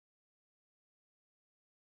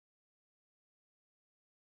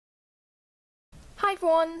Hi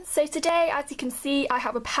everyone, so today, as you can see, I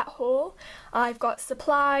have a pet haul. I've got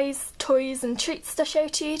supplies, toys and treats to show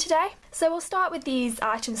to you today. So we'll start with these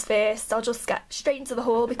items first. I'll just get straight into the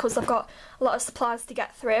haul because I've got a lot of supplies to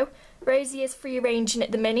get through. Rosie is free ranging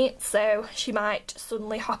at the minute, so she might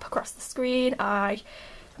suddenly hop across the screen. I'm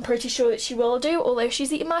pretty sure that she will do, although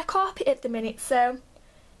she's eating my carpet at the minute, so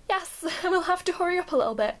yes, we'll have to hurry up a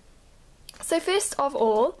little bit. So first of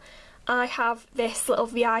all, I have this little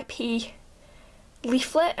VIP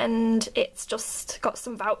leaflet and it's just got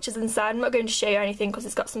some vouchers inside. I'm not going to show you anything because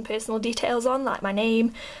it's got some personal details on, like my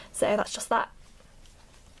name, so that's just that.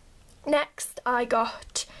 Next I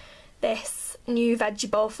got this new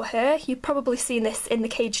veggie bowl for her. You've probably seen this in the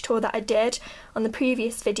cage tour that I did on the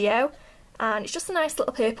previous video, and it's just a nice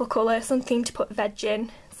little purple colour, something to put veg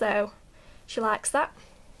in, so she likes that.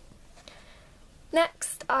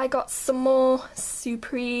 Next I got some more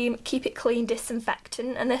Supreme Keep It Clean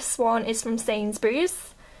disinfectant, and this one is from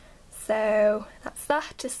Sainsbury's, so that's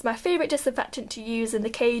that. It's my favourite disinfectant to use in the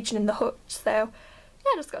cage and in the hutch, so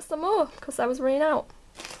yeah, I just got some more because I was running out.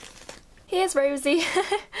 Here's Rosie.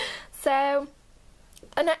 So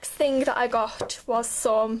the next thing that I got was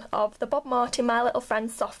some of the Bob Martin My Little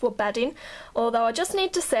Friend softwood bedding, although I just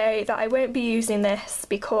need to say that I won't be using this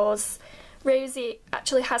because Rosie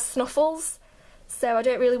actually has snuffles, so I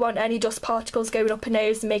don't really want any dust particles going up her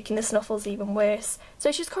nose and making the snuffles even worse.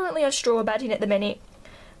 So she's currently on straw bedding at the minute.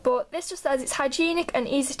 But this just says it's hygienic and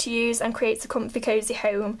easy to use and creates a comfy cosy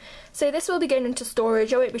home. So this will be going into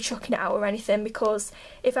storage. I won't be chucking it out or anything because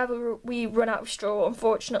if ever we run out of straw,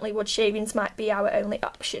 unfortunately wood shavings might be our only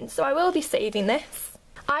option. So I will be saving this.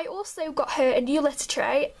 I also got her a new litter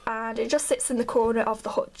tray and it just sits in the corner of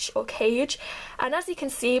the hutch or cage, and as you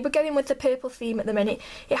can see we're going with the purple theme at the minute.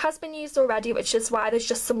 It has been used already, which is why there's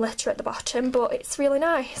just some litter at the bottom, but it's really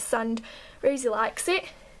nice and Rosie likes it.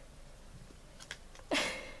 What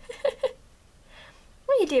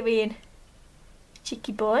are you doing,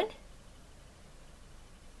 cheeky bun?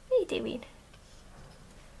 What are you doing?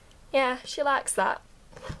 Yeah, she likes that.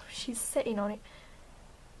 She's sitting on it.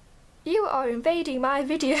 You are invading my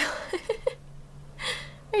video.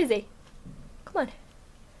 Rosie, come on.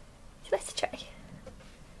 Let's try.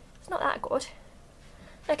 It's not that good.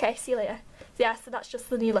 Okay, see you later. So yeah, so that's just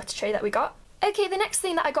the new litter tray that we got. Okay, the next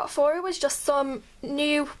thing that I got for her was just some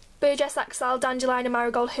new Burgess XL Dandelion and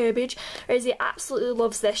Marigold herbage. Rosie absolutely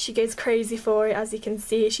loves this. She goes crazy for it, as you can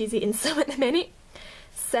see. She's eating some at the minute.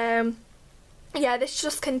 So yeah, this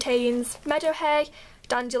just contains meadow hay,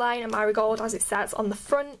 dandelion and marigold as it says on the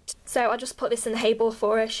front. So I just put this in the hay bowl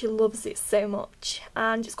for her. She loves it so much,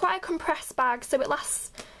 and it's quite a compressed bag so it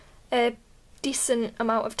lasts a decent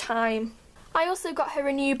amount of time. I also got her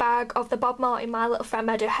a new bag of the Bob Martin My Little Friend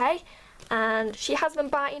meadow hay, and she has been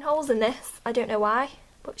biting holes in this. I don't know why,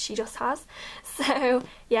 but she just has. So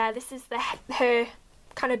yeah, this is her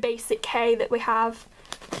kind of basic hay that we have.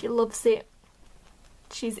 She loves it.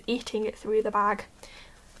 She's eating it through the bag.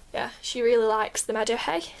 Yeah, she really likes the meadow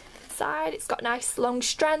hay inside. It's got nice long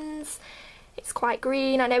strands. It's quite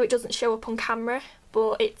green. I know it doesn't show up on camera,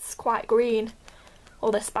 but it's quite green.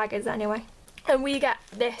 All this bag is anyway. And we get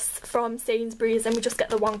this from Sainsbury's and we just get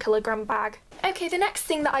the 1 kilogram bag. Okay, the next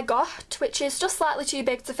thing that I got, which is just slightly too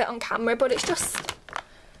big to fit on camera, but it's just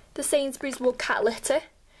the Sainsbury's wood cat litter.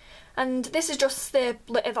 And this is just the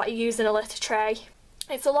litter that you use in a litter tray.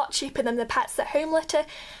 It's a lot cheaper than the Pets at Home litter,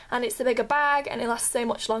 and it's a bigger bag and it lasts so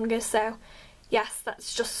much longer, so yes,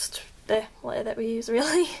 that's just the litter that we use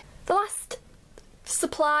really. The last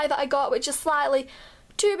supply that I got, which is slightly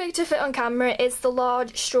too big to fit on camera, is the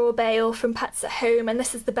large straw bale from Pets at Home, and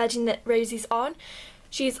this is the bedding that Rosie's on.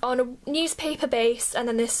 She's on a newspaper base and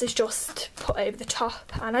then this is just put over the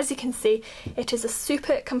top, and as you can see it is a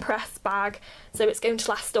super compressed bag, so it's going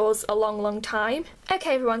to last us a long time.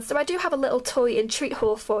 Okay everyone, so I do have a little toy and treat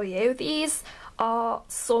haul for you. These are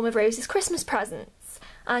some of Rosie's Christmas presents,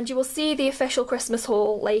 and you will see the official Christmas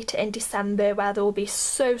haul later in December where there will be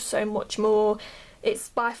so much more. It's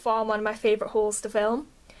by far one of my favourite hauls to film.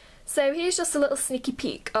 So here's just a little sneaky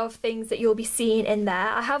peek of things that you'll be seeing in there.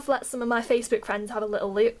 I have let some of my Facebook friends have a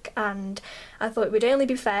little look, and I thought it would only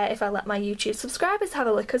be fair if I let my YouTube subscribers have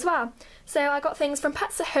a look as well. So I got things from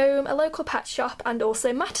Pets at Home, a local pet shop, and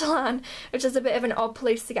also Matalan, which is a bit of an odd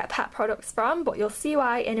place to get pet products from, but you'll see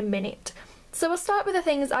why in a minute. So we'll start with the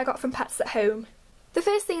things I got from Pets at Home. The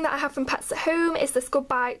first thing that I have from Pets at Home is this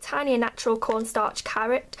Goodbye Tiny and Natural Cornstarch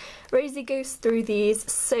Carrot. Rosie goes through these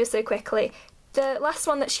so quickly. The last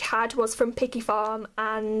one that she had was from Piggy Farm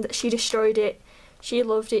and she destroyed it. She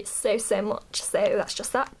loved it so much, so that's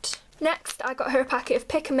just that. Next, I got her a packet of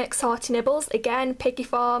Pick and Mix Hearty Nibbles. Again, Piggy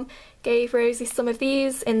Farm gave Rosie some of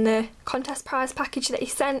these in the contest prize package that he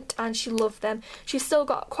sent, and she loved them. She's still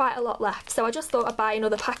got quite a lot left, so I just thought I'd buy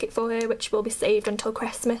another packet for her, which will be saved until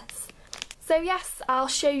Christmas. So yes, I'll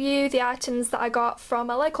show you the items that I got from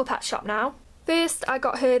my local pet shop now. First, I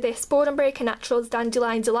got her this Boredom Breaker Naturals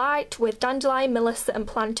Dandelion Delight with dandelion, melissa and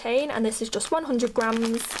plantain, and this is just 100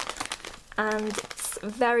 grams, and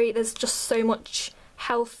there's just so much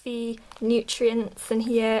healthy nutrients in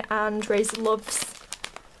here, and Rosie loves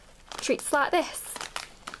treats like this.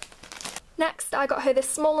 Next, I got her this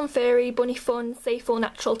Small and Furry Bunny Fun Safe All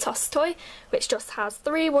Natural Toss Toy, which just has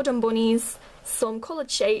 3 wooden bunnies, some coloured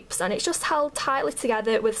shapes, and it's just held tightly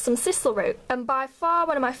together with some sisal rope. And by far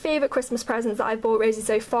one of my favourite Christmas presents that I've bought Rosie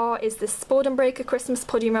so far is this Boredom Breaker Christmas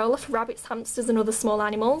Pudding Roller for rabbits, hamsters and other small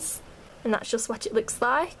animals. And that's just what it looks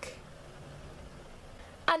like.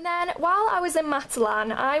 And then while I was in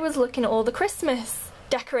Matalan, I was looking at all the Christmas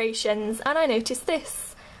decorations and I noticed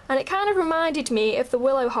this. And it kind of reminded me of the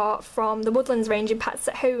willow heart from the Woodlands range in Pets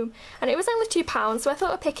at Home. And it was only £2, so I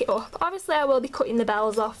thought I'd pick it up. Obviously I will be cutting the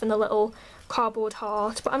bells off and the little cardboard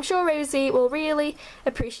heart, but I'm sure Rosie will really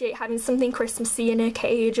appreciate having something Christmassy in her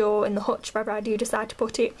cage or in the hutch, wherever I do decide to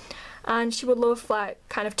put it. And she would love like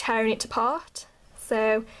kind of tearing it apart.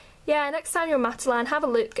 So yeah, next time you're in Matalan, have a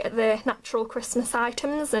look at the natural Christmas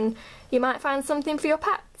items and you might find something for your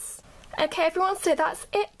pets. Okay everyone, so that's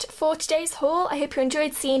it for today's haul. I hope you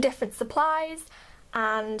enjoyed seeing different supplies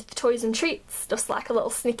and the toys and treats, just like a little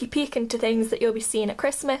sneaky peek into things that you'll be seeing at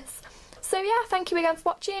Christmas. So yeah, thank you again for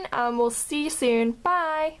watching and we'll see you soon.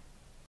 Bye!